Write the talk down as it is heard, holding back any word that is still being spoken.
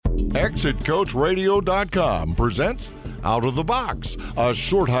ExitCoachRadio.com presents Out of the Box, a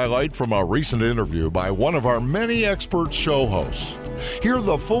short highlight from a recent interview by one of our many expert show hosts. Hear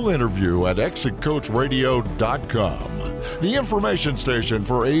the full interview at ExitCoachRadio.com, the information station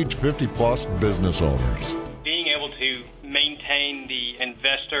for age 50-plus business owners. Being able to maintain the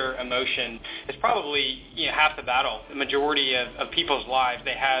investor emotion is probably half the battle. The majority of people's lives,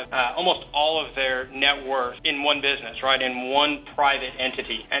 they have almost all of their net worth in one business, right, in one private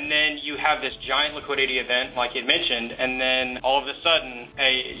entity. And then you have this giant liquidity event, like you mentioned, and then all of a sudden,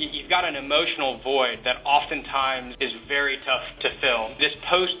 you've got an emotional void that oftentimes is very tough to fill. This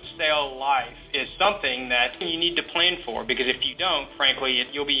post-sale life is something that you need to plan for, because if you don't, frankly,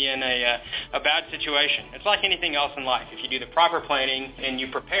 you'll be in a bad situation. It's like anything else in life. If you do the proper planning and you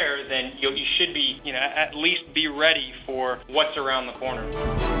prepare, then you should be, at least be ready for what's around the corner.